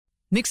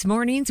Mixed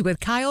Mornings with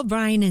Kyle,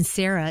 Brian, and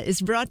Sarah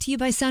is brought to you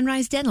by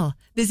Sunrise Dental.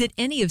 Visit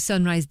any of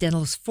Sunrise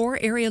Dental's 4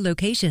 area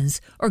locations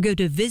or go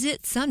to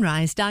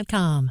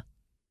visitsunrise.com.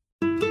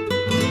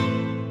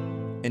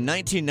 In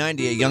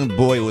 1990, a young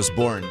boy was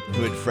born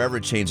who would forever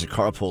change the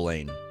carpool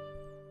lane.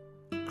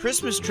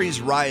 Christmas trees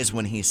rise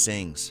when he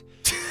sings.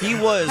 He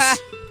was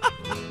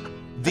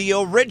the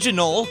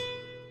original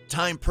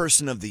Time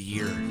Person of the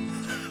Year.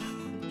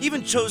 He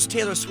even chose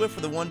Taylor Swift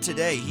for the one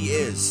today. He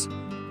is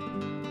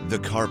the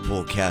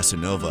Carpool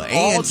Casanova.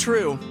 All And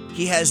true.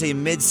 he has a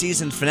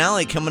mid-season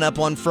finale coming up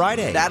on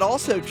Friday. That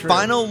also true.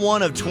 Final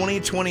one of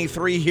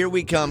 2023. Here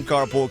we come,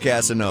 Carpool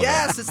Casanova.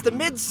 Yes, it's the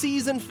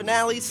mid-season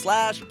finale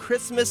 /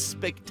 Christmas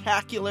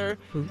spectacular.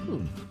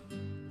 Ooh.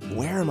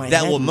 Where am I That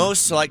heading? will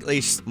most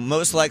likely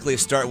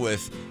start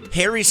with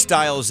Harry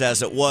Styles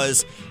as it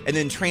was, and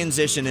then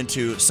transition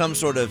into some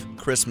sort of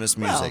Christmas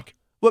music.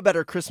 What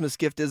better Christmas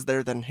gift is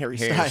there than Harry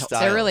Styles?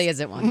 There really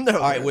isn't one. No, All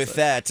right, with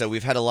that,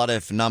 we've had a lot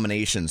of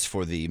nominations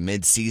for the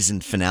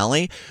mid-season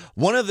finale.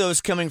 One of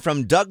those coming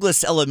from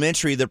Douglas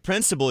Elementary, the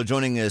principal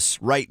joining us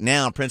right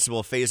now,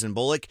 Principal Faison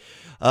Bullock.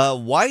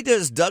 Why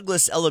does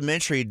Douglas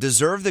Elementary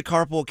deserve the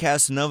Carpool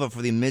Casanova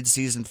for the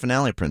mid-season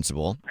finale,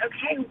 Principal?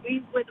 Okay,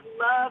 we would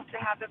love to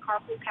have the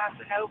Carpool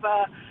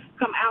Casanova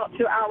come out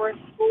to our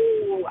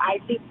school. I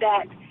think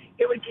that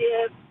it would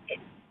give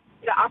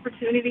the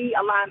opportunity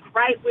aligns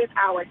right with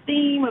our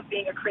theme of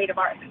being a creative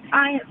arts and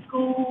science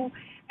school,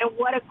 and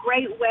what a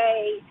great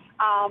way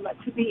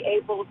to be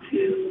able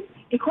to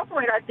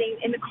incorporate our theme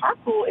in the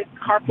carpool. If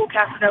Carpool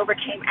Casanova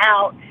came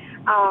out,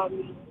 our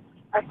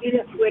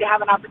students would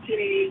have an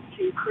opportunity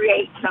to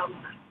create some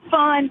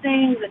fun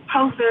things and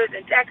posters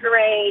and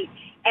decorate,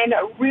 and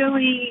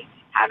really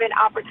have an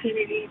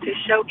opportunity to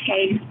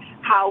showcase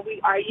how we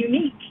are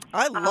unique.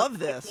 I love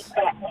this.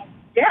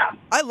 Yeah.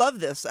 I love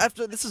this.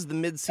 This is the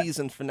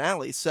mid-season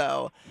finale,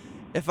 so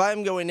if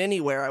I'm going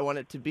anywhere, I want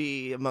it to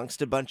be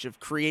amongst a bunch of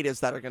creatives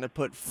that are going to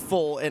put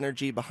full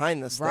energy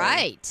behind this thing.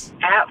 Right.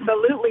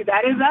 Absolutely.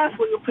 That is us.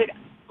 We'll put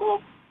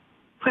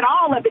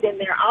all of it in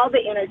there, all the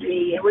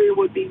energy, and we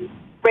would be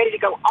ready to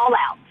go all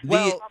out.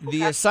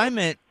 The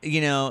assignment,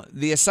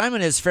 the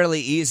assignment is fairly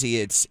easy.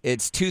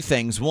 It's 2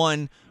 things.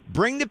 1,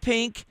 bring the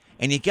pink,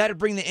 and you got to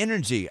bring the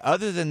energy.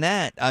 Other than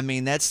that, I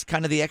mean, that's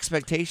kind of the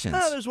expectations.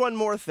 There's one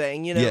more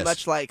thing. Yes.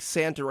 Much like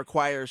Santa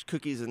requires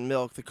cookies and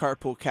milk, the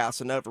Carpool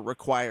Casanova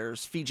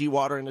requires Fiji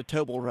water and a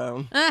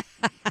Toblerone.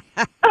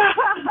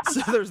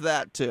 So there's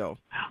that, too.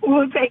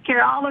 We'll take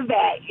care of all of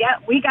that.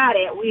 Yep, we got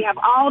it. We have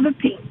all the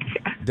pink.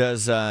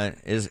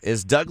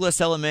 Is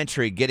Douglas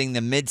Elementary getting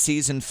the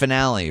mid-season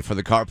finale for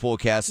the Carpool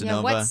Casanova?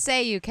 Yeah, what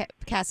say you,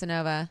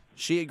 Casanova?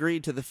 She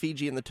agreed to the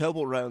Fiji and the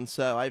Toblerone,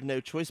 so I have no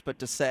choice but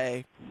to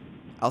say,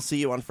 I'll see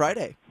you on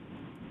Friday.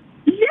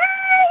 Yay!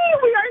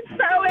 We are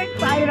so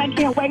excited. I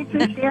can't wait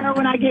to share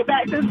when I get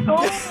back to school.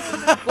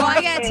 Well,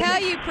 I got to tell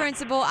you,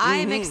 Principal, I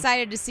am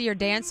excited to see your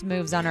dance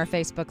moves on our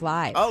Facebook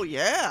Live. Oh,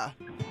 yeah.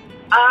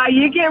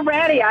 You get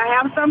ready. I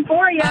have some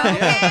for you.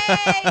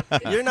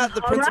 Okay. You're not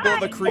the All principal of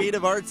a right.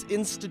 creative arts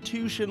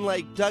institution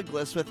like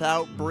Douglas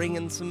without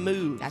bringing some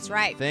moves. That's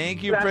right.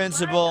 Thank you, That's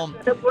Principal.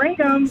 right. To bring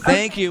them.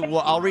 Thank you.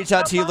 Well, I'll reach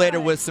out to you later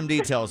with some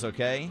details,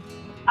 okay?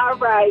 All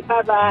right.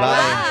 Bye-bye.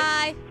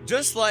 Bye.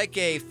 Just like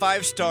a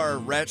 5-star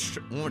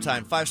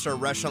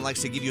restaurant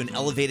likes to give you an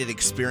elevated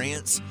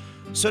experience,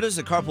 so does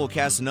the Carpool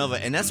Casanova,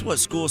 and that's what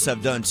schools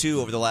have done, too,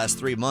 over the last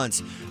 3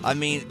 months. I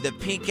mean, the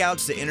pink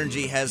outs, the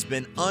energy has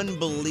been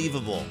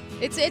unbelievable.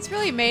 It's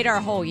really made our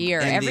whole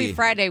year. Indeed. Every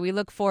Friday, we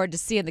look forward to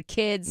seeing the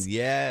kids.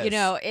 Yes.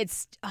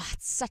 It's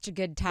such a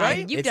good time.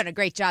 Right? You've done a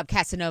great job,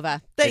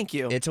 Casanova. Thank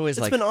you. It's always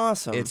been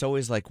awesome. It's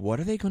always like, what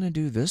are they going to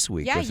do this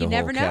week? Yeah, with you the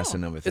never whole know.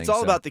 Casanova thing? It's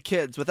all So- about the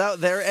kids.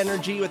 Without their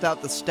energy,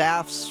 without the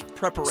staff's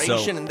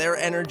preparation and their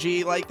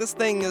energy, this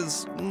thing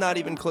is not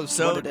even close to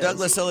So, what it is.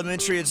 Douglas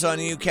Elementary, it's on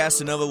you.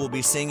 Casanova will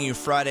be seeing you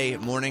Friday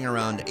morning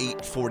around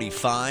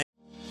 8:45.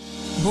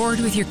 Bored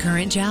with your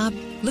current job?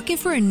 Looking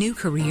for a new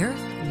career?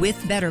 With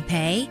better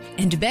pay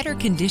and better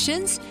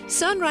conditions?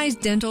 Sunrise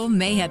Dental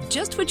may have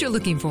just what you're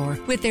looking for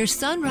with their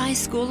Sunrise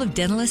School of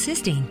Dental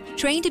Assisting.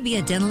 Trained to be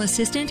a dental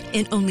assistant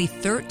in only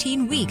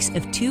 13 weeks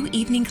of 2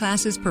 evening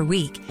classes per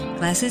week.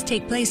 Classes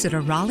take place at a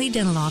Raleigh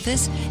dental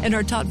office and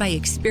are taught by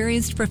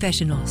experienced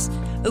professionals.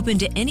 Open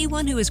to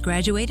anyone who has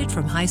graduated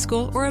from high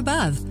school or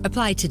above.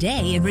 Apply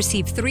today and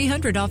receive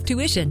 $300 off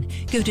tuition.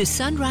 Go to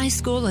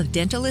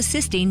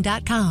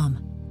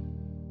sunriseschoolofdentalassisting.com.